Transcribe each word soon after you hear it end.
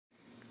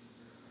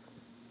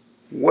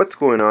What's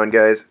going on,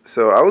 guys?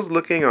 So I was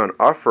looking on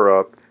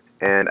OfferUp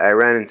and I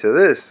ran into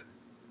this,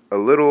 a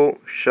little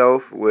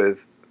shelf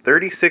with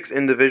 36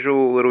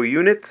 individual little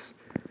units,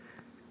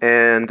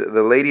 and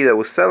the lady that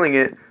was selling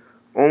it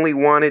only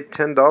wanted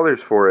 $10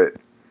 for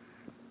it.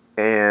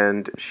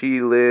 And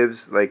she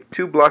lives like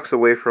 2 blocks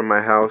away from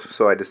my house,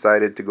 so I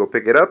decided to go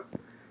pick it up.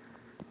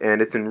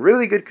 And it's in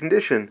really good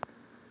condition.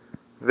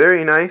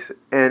 Very nice,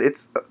 and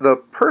it's the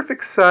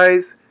perfect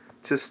size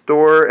to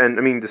store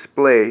and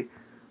display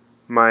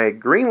my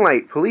green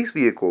light police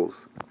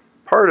vehicles.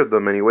 Part of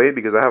them anyway,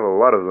 because I have a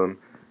lot of them.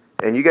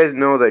 And you guys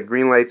know that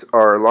green lights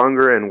are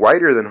longer and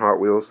wider than Hot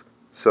Wheels,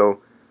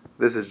 so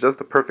this is just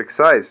the perfect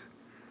size.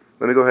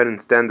 Let me go ahead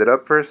and stand it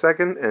up for a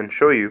second and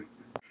show you.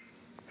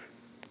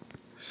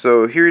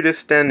 So here it is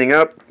standing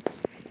up,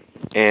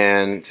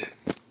 and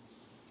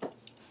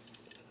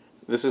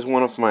this is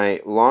one of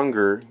my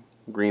longer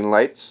green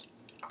lights,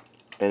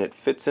 and it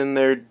fits in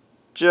there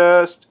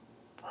just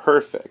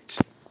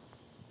perfect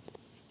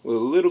with a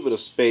little bit of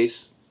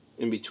space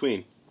in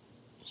between.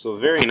 So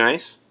very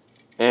nice.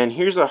 And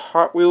here's a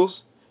Hot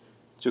Wheels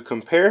to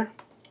compare.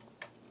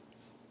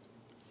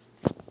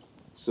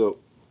 So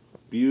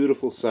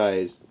beautiful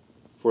size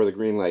for the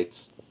green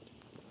lights.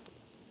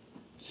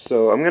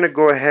 So I'm gonna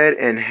go ahead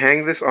and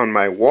hang this on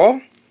my wall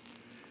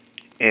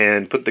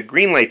and put the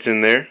green lights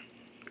in there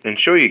and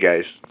show you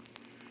guys.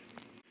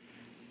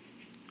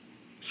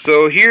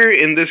 So here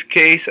in this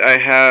case I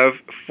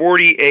have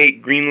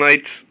 48 green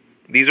lights.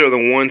 These are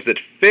the ones that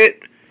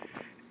fit,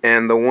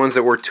 and the ones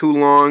that were too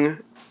long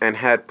and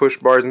had push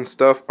bars and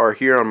stuff are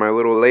here on my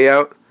little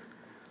layout.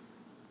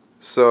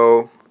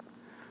 So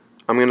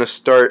I'm gonna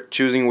start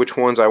choosing which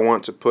ones I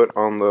want to put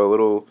on the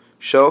little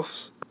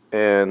shelves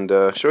and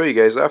show you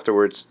guys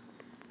afterwards.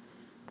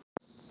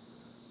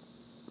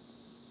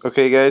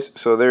 Okay guys,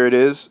 so there it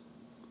is,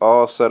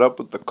 all set up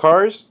with the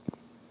cars.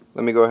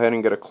 Let me go ahead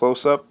and get a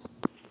close-up.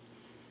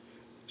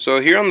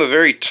 So here on the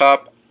very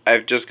top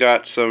I've just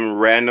got some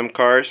random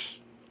cars.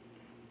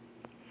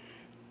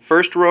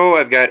 First row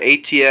I've got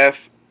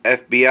ATF,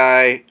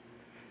 FBI,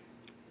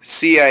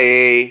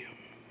 CIA,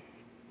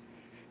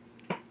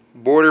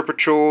 Border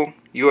Patrol,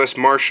 U.S.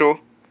 Marshal.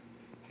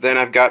 Then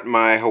I've got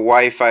my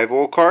Hawaii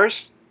 5-0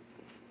 cars.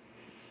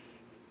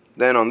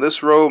 Then on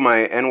this row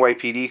my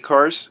NYPD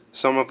cars,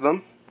 some of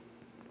them.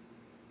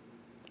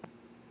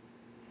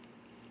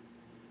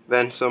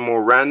 Then some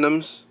more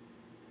randoms.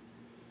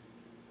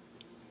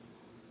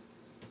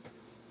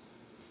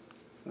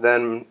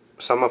 Then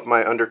some of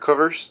my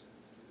undercovers,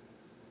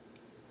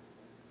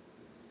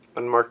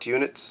 unmarked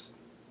units,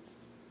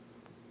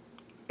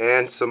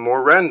 and some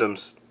more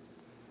randoms.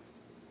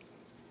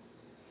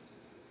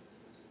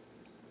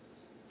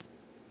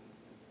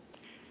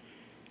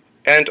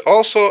 And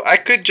also I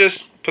could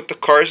just put the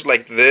cars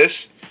like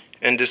this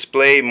and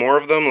display more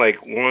of them,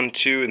 like 1,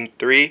 2, and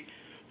 3,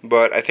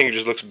 but I think it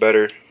just looks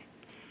better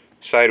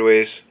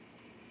sideways.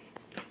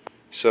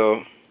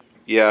 So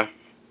yeah.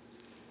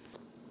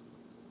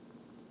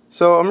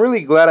 So I'm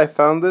really glad I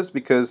found this,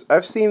 because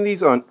I've seen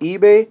these on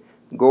eBay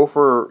go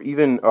for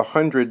even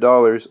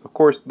 $100. Of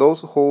course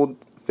those hold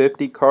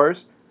 50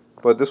 cars,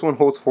 but this one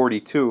holds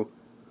 42,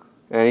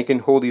 and it can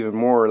hold even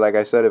more, like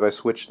I said, if I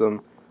switch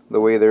them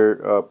the way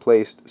they're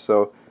placed.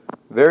 So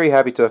very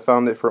happy to have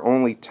found it for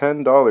only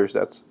 $10.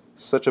 That's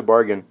such a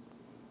bargain,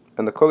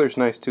 and the color's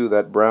nice too,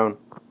 that brown.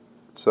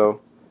 So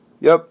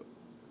yep,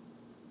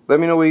 let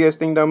me know what you guys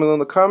think down below in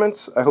the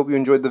comments. I hope you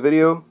enjoyed the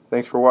video.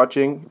 Thanks for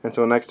watching.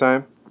 Until next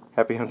time,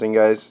 happy hunting,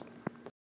 guys.